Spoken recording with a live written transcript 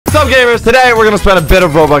up, gamers? Today, we're gonna spend a bit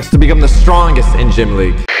of Robux to become the strongest in Gym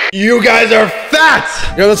League. You guys are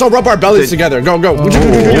fat! Yo, let's all rub our bellies together. Go, go.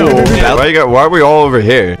 Why are we all over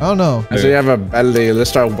here? I don't know. So you have a belly. Let's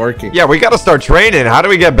start working. Yeah, we gotta start training. How do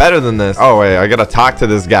we get better than this? Oh, wait, I gotta talk to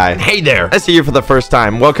this guy. Hey there. I see you for the first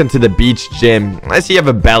time. Welcome to the beach gym. I see you have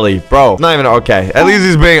a belly. Bro, not even okay. At least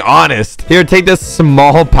he's being honest. Here, take this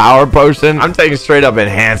small power potion. I'm taking straight up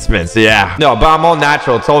enhancements. Yeah. No, but I'm all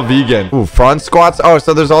natural. It's all vegan. Ooh, front squats. Oh,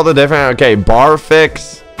 so there's all the different... Okay, bar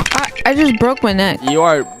fix. I just broke my neck. You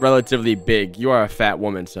are relatively big. You are a fat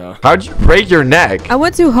woman, so. How'd you break your neck? I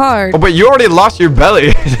went too hard. Oh, but you already lost your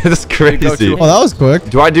belly. That's crazy. Oh, that was quick.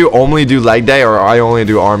 Do I only do leg day or I only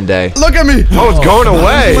do arm day? Look at me. Oh, it's going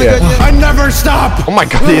away. I never stop. Oh my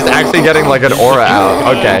god, he's actually getting like an aura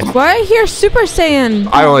out. Okay. Why I hear Super Saiyan?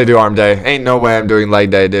 I only do arm day. Ain't no way I'm doing leg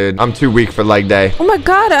day, dude. I'm too weak for leg day. Oh my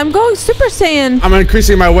god, I'm going Super Saiyan. I'm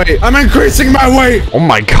increasing my weight. I'm increasing my weight. Oh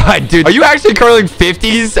my god, dude. Are you actually curling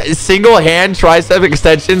 50s single hand tricep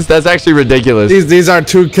extensions? That's actually ridiculous. These are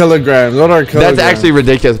 2 kilograms. What are kilograms? That's actually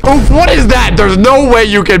ridiculous. Oof, what is that? There's no way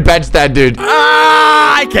you can bench that, dude.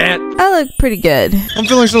 I can't. I look pretty good. I'm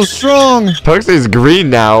feeling so strong. Tuxie's green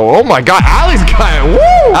now. Oh my god, Allie's got it.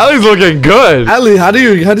 Woo! Allie's looking good. Allie, how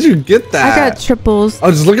did you get that? I got triples. Oh,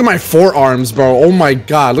 just look at my forearms, bro. Oh my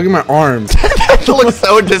god, look at my arms. It looks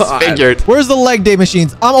so disfigured. Where's the leg day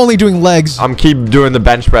machines? I'm only doing legs. I'm keep doing the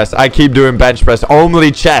bench press. I keep doing bench press.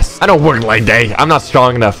 Only chest. I don't work leg day. I'm not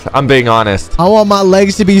strong enough. I'm being honest. I want my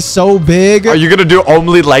legs to be so big. Are you gonna do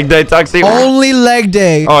only leg day, Tuxie? Only leg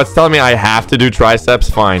day. Oh, it's telling me I have to do triceps?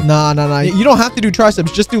 Fine. Nah. You don't have to do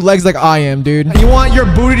triceps. Just do legs like I am, dude. You want your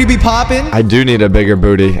booty to be popping? I do need a bigger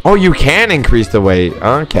booty. Oh, you can increase the weight.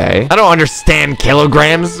 Okay. I don't understand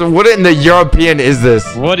kilograms. What in the European is this?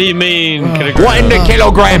 What do you mean? What in the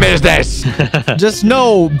kilogram is this? Just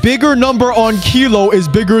know, bigger number on kilo is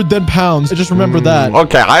bigger than pounds. Just remember that.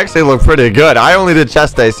 Okay, I actually look pretty good. I only did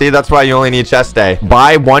chest day. See, that's why you only need chest day.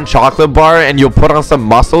 Buy 1 chocolate bar and you'll put on some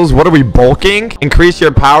muscles. What are we bulking? Increase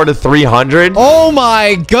your power to 300. Oh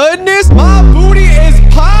my goodness, my booty is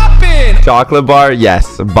popping. Chocolate bar,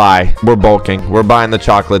 yes, buy. We're bulking. We're buying the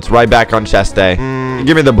chocolates right back on chest day.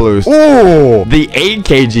 Give me the blues. Ooh, the 8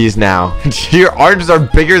 kgs now. Your arms are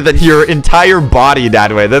bigger than your entire body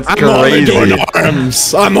that way. That's crazy. Only doing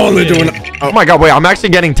arms. I'm only doing. Oh my god, wait, I'm actually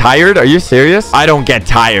getting tired. Are you serious? I don't get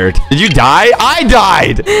tired. Did you die? I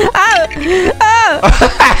died.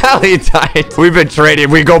 Allie died. We've been trading.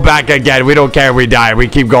 We go back again. We don't care. We die. We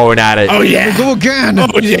keep going at it. Oh yeah. Go again.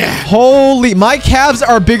 Oh yeah. Holy, my calves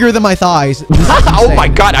are bigger than my thighs. Oh my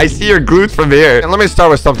god, I see your glutes from here. And let me start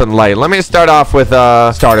with something light. Let me start off with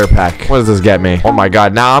a starter pack. What does this get me? Oh my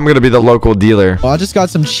god, now I'm gonna be the local dealer. Well, I just got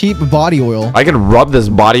some cheap body oil. I can rub this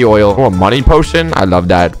body oil. Oh, a money potion? I love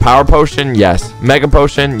that. Power potion? Yes. Mega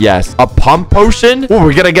potion? Yes. A pump potion? Oh,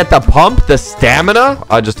 we're gonna get the pump? The stamina?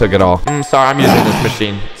 I just took it all. Sorry, I'm using this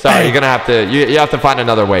machine. Sorry, you're gonna have to, you have to find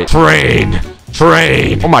another way. Train.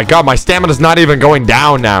 Oh my god, my stamina's not even going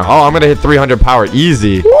down now. Oh, I'm gonna hit 300 power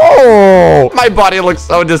easy. Whoa, my body looks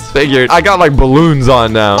so disfigured. I got like balloons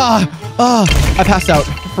on now. I passed out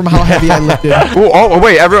from how heavy I lifted. Oh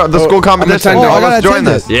wait, everyone, the school competition. I gotta Let's join attend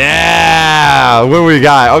this. Yeah, what we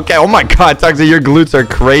got? Okay, oh my god, Tuxie, your glutes are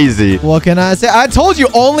crazy. What can I say? I told you,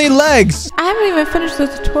 only legs. I haven't even finished the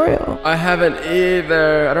tutorial. I haven't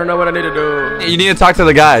either. I don't know what I need to do. You need to talk to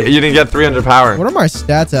the guy. You didn't get 300 power. What are my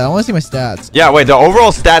stats at? I want to see my stats. Yeah, wait, the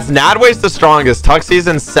overall stats, Nadway's the strongest. Tuxie's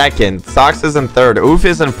in 2nd. Sox is in 3rd. Oof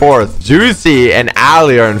is in 4th. Juicy and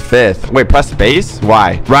Allie are in 5th. Wait, press space?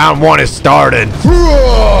 Why? Round 1 is started.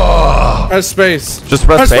 Press space. Just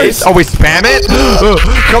press space? Oh, we spam it?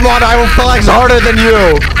 Come on, I will flex harder than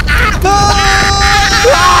you.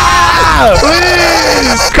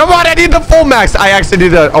 Please. Come on, I need the full max. I actually need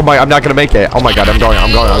the... Oh my, I'm not gonna make it. Oh my god, I'm going.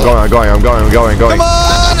 Come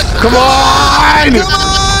on.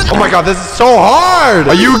 Oh my god, this is so hard.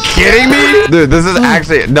 Are you kidding me? Dude, this is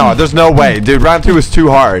actually... No, there's no way. Dude, round 2 is too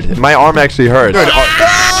hard. My arm actually hurts. Dude,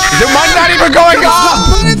 mine's not even going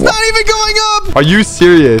up. It's not even going up. Are you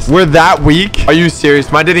serious? We're that weak? Are you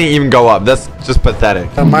serious? Mine didn't even go up. That's just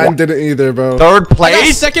pathetic. Mine didn't either, bro. 3rd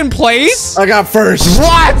place? I got 2nd place? I got 1st.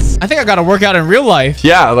 What? I think I gotta work out in real life.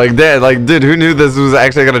 Yeah, like that. Like, dude, who knew this was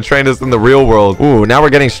actually gonna train us in the real world? Ooh, now we're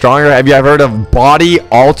getting stronger. Have you ever heard of body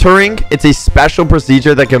altering? It's a special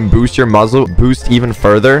procedure that can boost your muscle boost even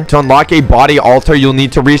further. To unlock a body alter, you'll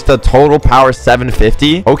need to reach the total power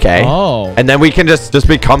 750. Okay. Oh. And then we can just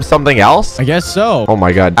become something else? I guess so. Oh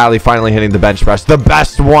my god. Allie finally hitting the bench bench press. The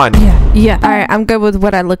best one. Yeah. All right, I'm good with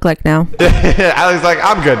what I look like now. Alex like,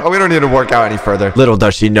 I'm good. Oh, we don't need to work out any further. Little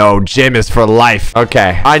does she know, gym is for life.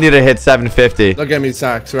 Okay, I need to hit 750. Look at me,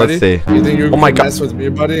 Socks. Ready? Let's see. You think you're Oh my gonna God. mess with me,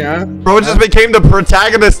 buddy, huh? Bro just became the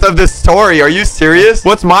protagonist of this story. Are you serious?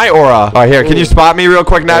 What's my aura? Oh, here. Can you spot me real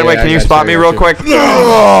quick, Nightway? yeah, Can I you got spot you, me I real got quick?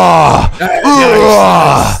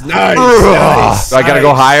 Nice. I gotta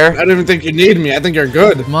go higher? I don't even think you need me. I think you're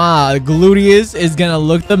good. Ma, Gluteus is gonna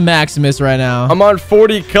look the Maximus right now. I'm on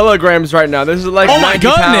 40 kilograms right now. This is like Oh my 90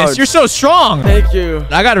 goodness, pounds. you're so strong. Thank you.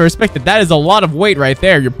 I gotta respect it. That is a lot of weight right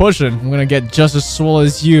there. You're pushing. I'm gonna get just as swole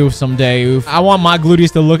as you someday. Oof. I want my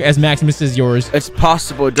Gluteus to look as Maximus as yours. It's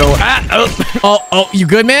possible. Don't. Oh, you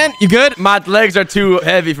good, man? You good? My legs are too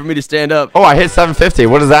heavy for me to stand up. Oh, I hit 750.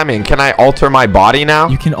 What does that mean? Can I alter my body now?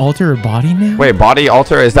 You can alter your body now? Wait, body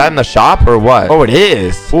alter? Is that in the shop or what? Oh, it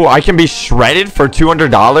is. Oh, I can be shredded for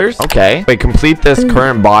 $200? Okay. Wait, complete this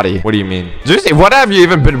current body. What do you mean? Juicy, what have you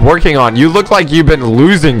even been working on? You look like you've been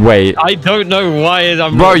losing weight. I don't know why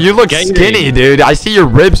I'm Bro, you look gaining. skinny, dude. I see your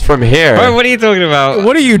ribs from here. Bro, what are you talking about?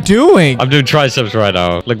 What are you doing? I'm doing triceps right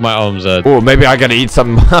now. Look, my arms are... Oh, maybe I gotta eat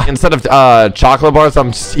some. Instead of chocolate bars,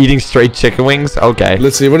 I'm just eating straight chicken wings. Okay.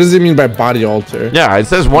 Let's see. What does it mean by body alter? Yeah, it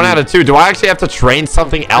says 1 out of 2. Do I actually have to train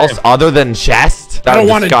something else other than chest? I don't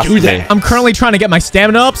want to disgusts do me. that. I'm currently trying to get my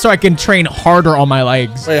stamina up so I can train harder on my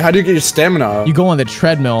legs. Wait, how do you get your stamina up? You go on the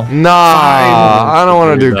treadmill. Nah, I don't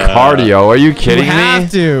want to do cardio. Are you kidding You have me?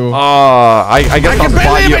 to. I guess I'll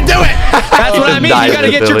spot you. That's what I mean. You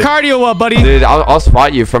gotta get your cardio up, buddy. Dude, I'll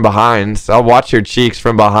spot you from behind. I'll watch your cheeks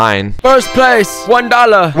from behind. First place,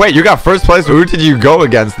 $1. Wait, you got first place? Who did you go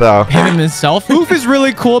against, though? Him himself. Oof is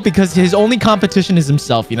really cool because his only competition is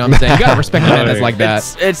himself. You know what I'm saying? You gotta respect a man that's like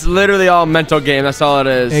that. It's literally all mental game. That's all it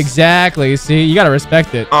is. Exactly. See, you gotta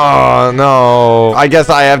respect it. Oh, no. I guess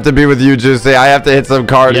I have to be with you, Juicy. I have to hit some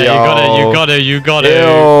cardio. Yeah, you got it.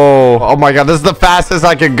 Ew. Oh my god, this is the fastest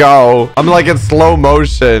I could go. I'm like in slow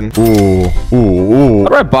motion. Ooh. How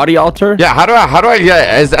do I body alter? Yeah, how do I get?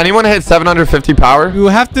 Has anyone hit 750 power? You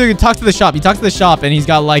have to talk to the shop. You talk to the shop, and he's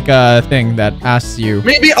got like a thing that asks you.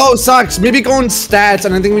 Maybe, Socks. Maybe go in stats,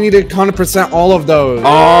 and I think we need to 100% all of those.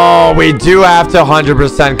 Oh, we do have to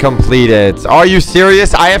 100% complete it. Are you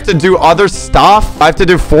serious? I have to do other stuff? I have to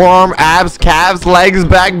do forearm, abs, calves, legs,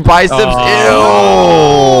 back, biceps. Ew.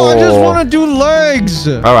 I just want to do legs.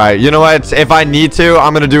 All right, you know what? If I need to,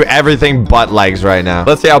 I'm going to do everything but legs right now.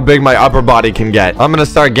 Let's see how big my upper body can get. I'm going to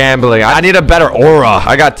start gambling. I need a better aura.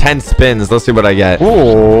 I got 10 spins. Let's see what I get.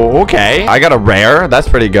 Ooh, okay. I got a rare. That's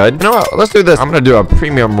pretty good. You know what? Let's do this. I'm going to do a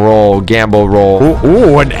premium roll, gamble roll.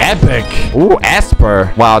 Ooh, an epic. Ooh,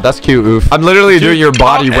 Esper. Wow, that's cute, Oof. I'm literally doing your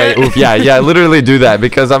body weight, Oof. Yeah, literally do that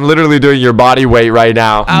because I'm literally doing your body weight right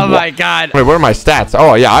now. Oh my god. Wait, what are my stats?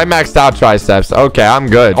 Oh, yeah, I maxed out triceps. Okay, I'm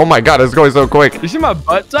good. Oh my god, it's going so quick. You see my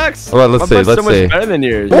butt sucks? Well, let's see, My butt's let's so much see. better than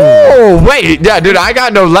yours. Oh, wait. Yeah, dude, I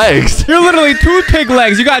got no legs. You're literally toothpick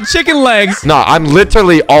legs. You got chicken legs. No, I'm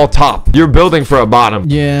literally all top. You're building for a bottom.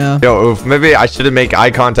 Yeah. Yo, Oof, maybe I shouldn't make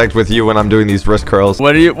eye contact with you when I'm doing these wrist curls.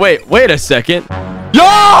 What are you? Wait a second.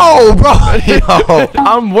 Yo, bro. Yo.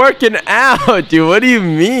 I'm working out, dude. What do you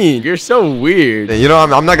mean? You're so weird. You know,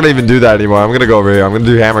 I'm not going to even do that anymore. I'm going to go over here. I'm going to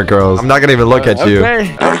do hammer curls. I'm not going to even look at you.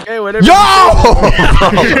 Okay, whatever. Yo!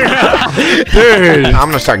 Dude, I'm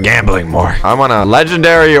going to start gambling more. I want a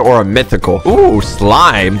legendary or a mythical. Ooh,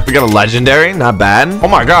 slime. We got a legendary. Not bad. Oh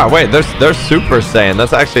my god, wait. They're Super Saiyan.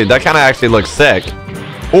 That kind of actually looks sick.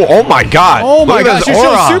 Oh my god. Oh Look my at gosh, this you're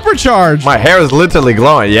aura. so supercharged. My hair is literally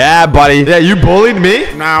glowing. Yeah, buddy. Yeah, you bullied me?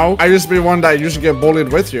 Now, I used to be one that used to get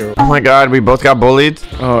bullied with you. Oh my god, we both got bullied.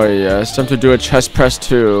 Oh yeah, it's time to do a chest press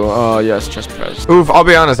too. Oh yes, chest press. Oof, I'll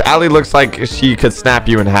be honest. Allie looks like she could snap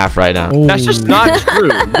you in half right now. That's just not true.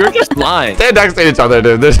 You're just lying. Stand next to each other,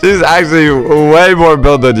 dude. She's actually way more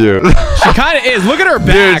built than you. She kind of is. Look at her Dude,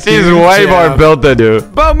 back. she's way more built than you.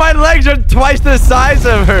 But my legs are twice the size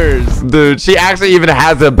of hers. Dude, she actually even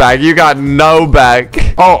has a back. You got no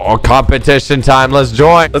back. Oh, competition time. Let's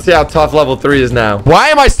join. Let's see how tough level 3 is now. Why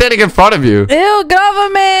am I standing in front of you? Ew, get off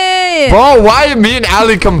of me! Bro, why are me and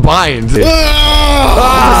Ali combined?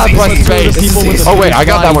 Press space. Oh, wait, I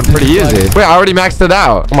got that one pretty easy. Wait, I already maxed it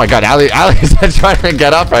out. Oh my god, Ali's trying to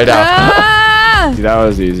get up right now. Ah! That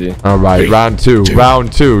was easy. All right, round 2.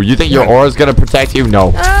 Round 2. You think your aura's gonna protect you?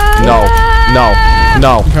 No. No.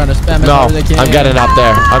 Trying to spam it No. however they can. I'm getting up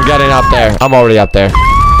there. I'm getting up there. I'm already up there.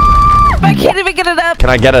 I can't even get it up. Can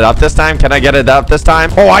I get it up this time? Can I get it up this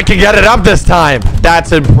time? Oh, I can get it up this time.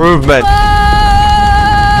 That's improvement.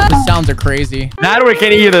 The sounds are crazy. That we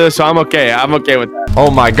can't either, so I'm okay. I'm okay with that.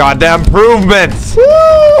 Oh my god, the improvements.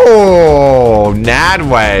 Woo! Nad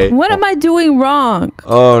way. What am I doing wrong?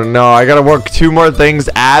 Oh no, I gotta work 2 more things.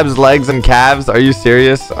 Abs, legs, and calves. Are you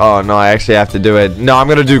serious? Oh no, I actually have to do it. No, I'm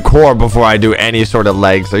gonna do core before I do any sort of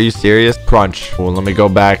legs. Are you serious? Crunch. Oh, let me go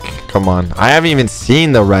back. Come on. I haven't even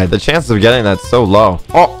seen the red. The chances of getting that's so low.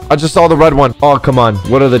 Oh, I just saw the red one. Oh, come on.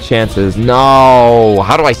 What are the chances? No.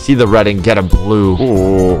 How do I see the red and get a blue?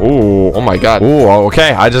 Ooh, oh my god. Ooh,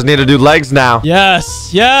 okay. I just need to do legs now.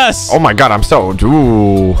 Yes. Yes. Oh my god, I'm so...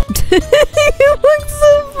 Ooh. You look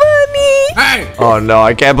so funny. Hey! Oh no,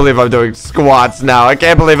 I can't believe I'm doing squats now. I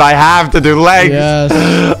can't believe I have to do legs.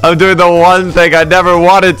 Yes. I'm doing the one thing I never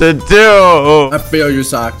wanted to do. I feel you,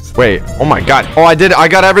 Socks. Wait, oh my god. Oh, I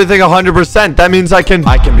got everything 100%. That means I can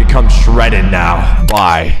become shredded now.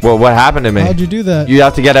 Why? Well, what happened to me? How'd you do that? You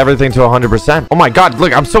have to get everything to 100%. Oh my god,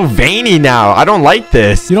 look, I'm so veiny now. I don't like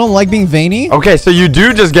this. You don't like being veiny? Okay, so you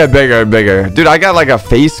do just get bigger and bigger. Dude, I got like a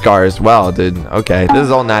face scar as well, dude. Okay, this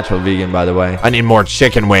is all natural vegan, by the way. I need more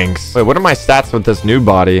chicken wings. Wait, what are my stats with this new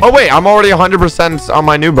body? Oh, wait, I'm already 100% on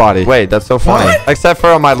my new body. Wait, that's so funny. What? Except for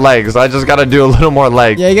on my legs. I just got to do a little more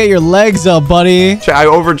legs. Yeah, you get your legs up, buddy. I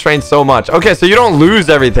overtrained so much. Okay, so you don't lose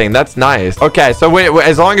everything. That's nice. Okay, so wait,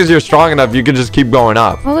 as long as you're strong enough, you can just keep going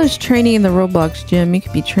up. All this training in the Roblox gym, you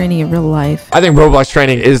could be training in real life. I think Roblox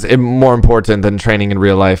training is more important than training in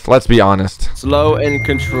real life. Let's be honest. Slow and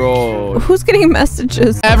controlled. Who's getting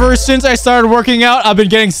messages? Ever since I started working out, I've been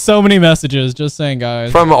getting so many messages. Just saying,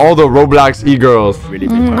 guys. From all the Roblox e-girls. Really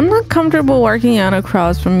big one. I'm not comfortable working out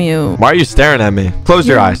across from you. Why are you staring at me? Close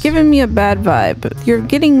your You're eyes. giving me a bad vibe. You're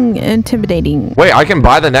getting intimidating. Wait, I can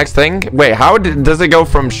buy the next thing? Wait, how does it go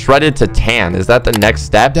from shredded to tan? Is that the next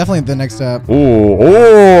step? Definitely the next step. Ooh.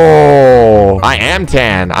 I am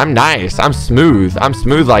tan. I'm nice. I'm smooth. I'm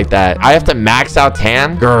smooth like that. I have to max out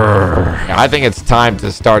tan? Grrr. I think it's time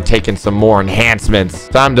to start taking some more enhancements.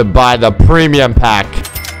 Time to buy the premium pack.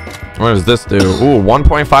 What does this do? Ooh,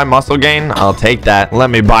 1.5 muscle gain. I'll take that. Let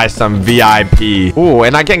me buy some VIP. Ooh,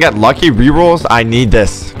 and I can get lucky rerolls. I need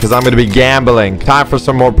this because I'm going to be gambling. Time for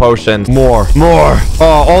some more potions. More.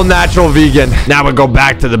 Oh, all natural vegan. Now we go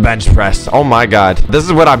back to the bench press. Oh my god. This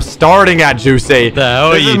is what I'm starting at, Juicy. The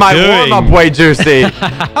hell this are is you my doing? warm-up weight, Juicy.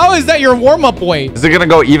 How is that your warm-up weight? Is it going to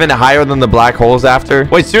go even higher than the black holes after?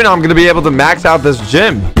 Wait, soon I'm going to be able to max out this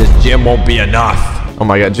gym. This gym won't be enough. Oh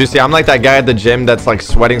my god, Juicy, I'm like that guy at the gym that's like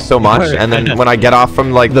sweating so much, and then when I get off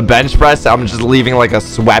from like the bench press, I'm just leaving like a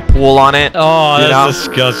sweat pool on it. Oh, you that's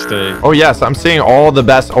disgusting. Oh yes, I'm seeing all the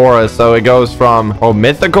best auras. So it goes from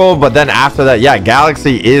mythical, but then after that, yeah,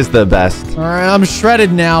 galaxy is the best. All right, I'm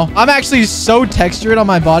shredded now. I'm actually so textured on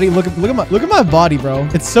my body. Look at my body, bro.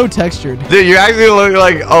 It's so textured. Dude, you actually look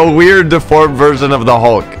like a weird deformed version of the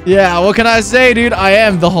Hulk. Yeah, what can I say, dude? I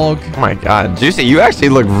am the Hulk. Oh my god, Juicy, you actually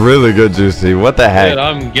look really good, Juicy. What the heck? Dude,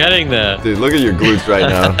 I'm getting there. Dude, look at your glutes right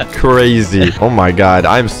now. Crazy. Oh my god,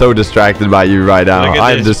 I'm so distracted by you right now. Look at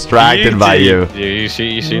I'm this distracted by you. You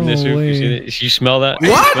seen this? No You seen way. it? You smell that?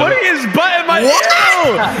 What? What His butt in my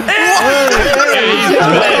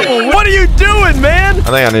What are you doing, man? I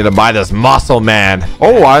think I need to buy this muscle, man.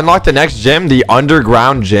 Oh, I unlocked the next gym, the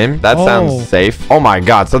underground gym. That sounds safe. Oh my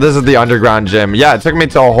god, so this is the underground gym. Yeah, it took me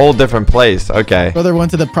to a whole different place. Okay. Brother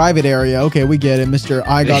went to the private area. Okay, we get it, Mr.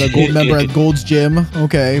 I got a gold member at Gold's Gym.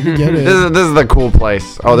 Okay, we get it. This is the cool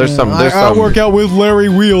place. Oh, there's some. I work out with Larry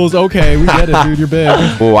Wheels. Okay, we get it, dude. You're big.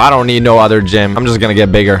 Oh, I don't need no other gym. I'm just gonna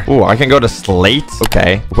get bigger. Oh, I can go to Slate.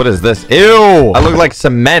 Okay. What is this? Ew. I look like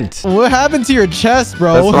cement. What happened to your chest,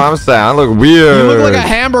 bro? That's what I'm saying. I look weird. You look like a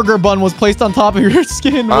hamburger bun was placed on top of your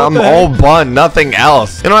skin. What I'm the all heck? bun, nothing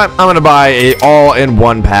else. You know what? I'm gonna buy a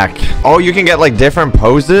all-in-one pack. Oh, you can get like different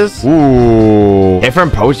poses. Ooh,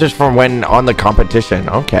 different poses from when on the competition.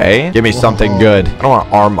 Okay, give me something good. I don't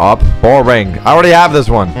want arm up. Boring. I already have this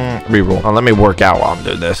one. Reroll. Oh, let me work out while I'm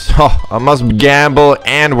doing this. Oh, I must gamble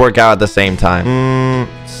and work out at the same time.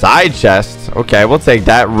 Side chest. Okay, we'll take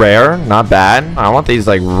that. Rare, not bad. I want these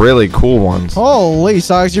like really cool ones. Holy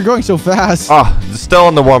socks, you're going so fast. Oh, still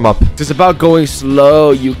in the warm-up. It's about going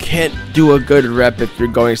slow. You can't do a good rep if you're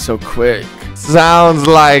going so quick. Sounds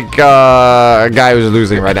like a guy who's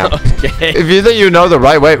losing right now. Okay. If you think you know the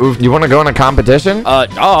right way, you want to go in a competition? I'm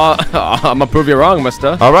gonna prove you wrong,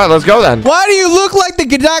 mister. All right, let's go then. Why do you look like the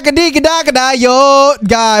yo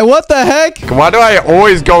guy? What the heck? Why do I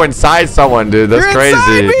always go inside someone, dude? That's You're crazy.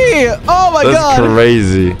 inside me. Oh my That's god.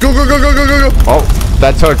 crazy. Go. Oh,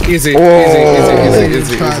 That took... Easy, Oh.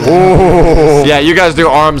 easy. Oh. Yeah, you guys do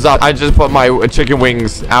arms up. I just put my chicken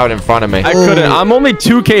wings out in front of me. I couldn't. I'm only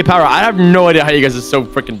 2K power. I have no idea how you guys are so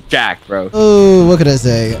freaking jacked, bro. Oh, what could I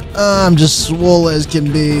say? I'm just swole as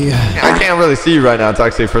can be. I can't really see you right now,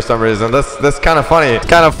 Tuxie, for some reason. That's kind of funny. It's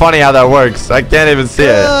kind of funny how that works. I can't even see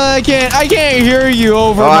it. I can't hear you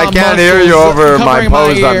over. Oh, my I can't hear you muscles over my covering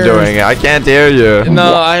pose I'm ears. doing. I can't hear you.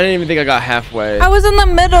 No, I didn't even think I got halfway. I was in the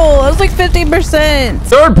middle. I was like 50%.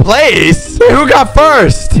 Third place? Wait, who got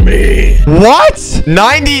first? Me. What?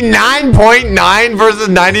 99.9 versus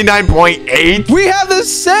 99.8? We have the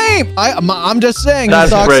same. I'm just saying.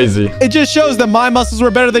 That's Sox. crazy. It just shows that my muscles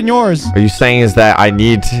were better than yours. Are you saying is that I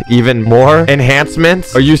need even more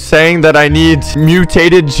enhancements? Are you saying that I need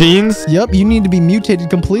mutated genes? Yep, you need to be mutated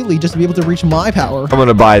completely just to be able to reach my power. I'm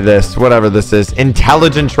gonna buy this, whatever this is.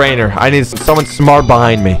 Intelligent trainer. I need someone smart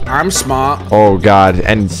behind me. I'm smart. Oh god,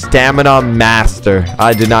 and stamina master.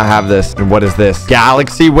 I did not have this. And what is this?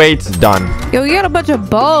 Galaxy weights done. Yo, you got a bunch of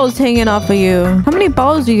balls hanging off of you. How many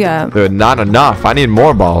balls you got? Dude, not enough. I need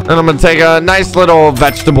more balls. And I'm gonna take a nice little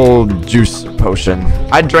vegetable juice potion.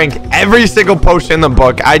 I drank every single potion in the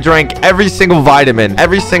book. I drank every single vitamin,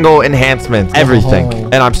 every single enhancement, everything.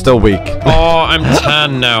 And I'm still weak. Oh, I'm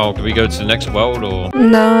tan now. Can we go to the next world or?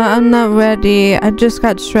 No, I'm not ready. I just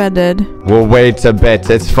got shredded. We'll wait a bit.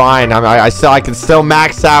 It's fine. I can still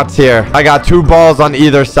max out here. I got 2 balls on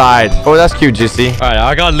either side. Oh, that's cute, GC. Alright,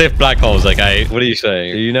 I gotta lift black holes. Like, what are you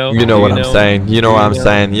saying? You know? You know what I'm saying. You know what I'm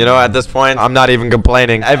saying. You know, at this point, I'm not even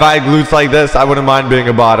complaining. If I had glutes like this, I wouldn't mind being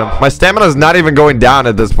a bottom. My stamina is not even going down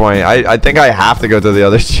at this point. I think I have to go to the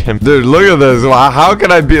other gym. Dude, look at this. How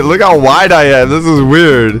can I be? Look how wide I am. This is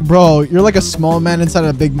weird. Bro, you're like a small man inside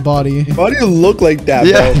a big body. Why do you look like that,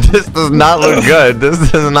 Yeah, bro? this does not look good.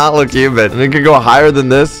 This does not look human. We can go higher than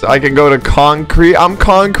this. I can go to concrete. I'm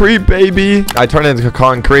concrete, baby. I turn into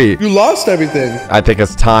concrete. You lost everything. I think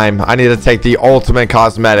it's time. I need to take the ultimate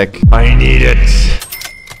cosmetic. I need it.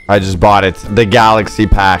 I just bought it. The Galaxy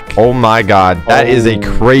Pack. Oh my god. That is a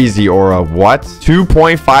crazy aura. What?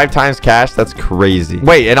 2.5 times cash? That's crazy.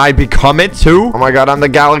 Wait, and I become it too? Oh my god, I'm the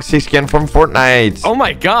Galaxy skin from Fortnite. Oh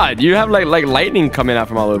my god, you have like lightning coming out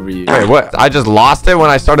from all over you. Wait, what? I just lost it when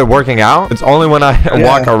I started working out? It's only when I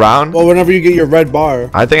walk around? Well, whenever you get your red bar.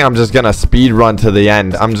 I think I'm just gonna speed run to the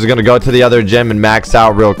end. I'm just gonna go to the other gym and max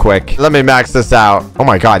out real quick. Let me max this out. Oh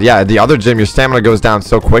my god, yeah, the other gym, your stamina goes down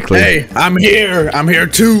so quickly. Hey, I'm here. I'm here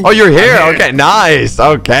too. Oh, you're here? Okay, nice.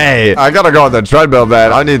 Okay. I gotta go on the treadmill,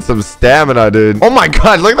 man. I need some stamina, dude. Oh my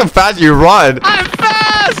god, look at the fast you run. I'm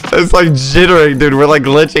fast! It's like jittering, dude. We're like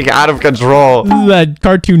glitching out of control. This is that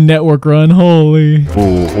Cartoon Network run. Holy.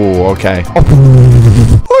 Ooh, okay. Look at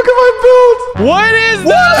my build. What is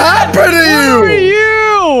What happened to Who are you? you?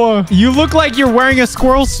 You look like you're wearing a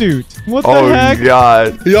squirrel suit. What the Oh heck?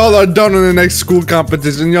 god. Y'all are done in the next school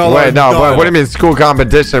competition. Y'all are Wait, no, done. what do you mean school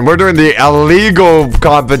competition? We're doing the illegal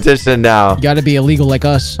competition now. You gotta be illegal like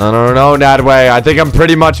us. I don't know, Nadway. I think I'm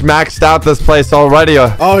pretty much maxed out this place already.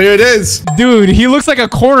 Oh, here it is. Dude, he looks like a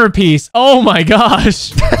corner piece. Oh my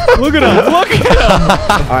gosh. Look at him. Look at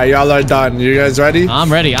him. All right, y'all are done. You guys ready?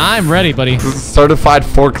 I'm ready. I'm ready, buddy. Certified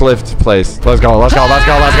forklift place. Let's go. Let's go. Let's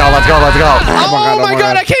go. Let's go. Let's go. Let's go. Oh my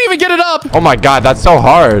god, I can't even get it up. Oh my god, that's so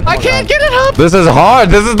hard. I can't get it up. This is hard.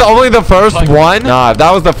 This is only the first one. Nah, if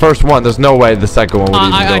that was the first one, there's no way the second one would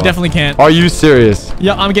even go I up. definitely can't. Are you serious?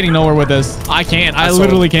 Yeah, I'm getting nowhere with this. I can't. I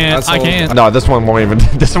literally can't. I can't. No, this one won't even.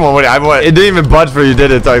 This one won't. It didn't even budge for you,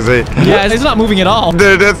 did it, Tuxie? Yeah, it's not moving at all.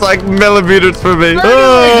 Dude, it's like millimeters for me.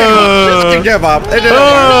 Just give up. It didn't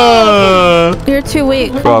work. You're too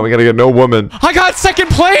weak. Bro, we gotta get no woman. I got second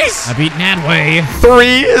place. I beat Nadway.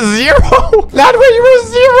 3-0. Nadway, you were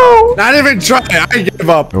 0. Not even try. I give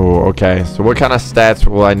up. Oh, okay. So what kind of stats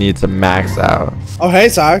will I need to max out? Oh, hey,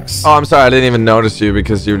 Socks. Oh, I'm sorry. I didn't even notice you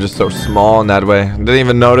because you were just so small in that way. I didn't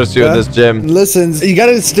even notice you at this gym. Listen, you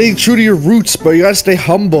gotta stay true to your roots, but you gotta stay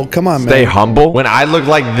humble. Come on, man. Stay humble. When I look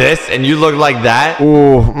like this and you look like that.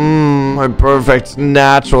 Ooh, my perfect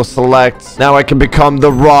natural select. Now I can become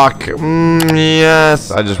the Rock.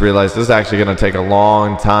 Yes. I just realized this is actually gonna take a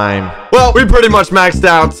long time. Well, we pretty much maxed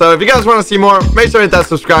out. So if you guys want to see more, make sure to hit that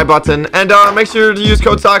subscribe button and make sure to use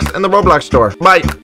code SOCKS in the Roblox store. Bye.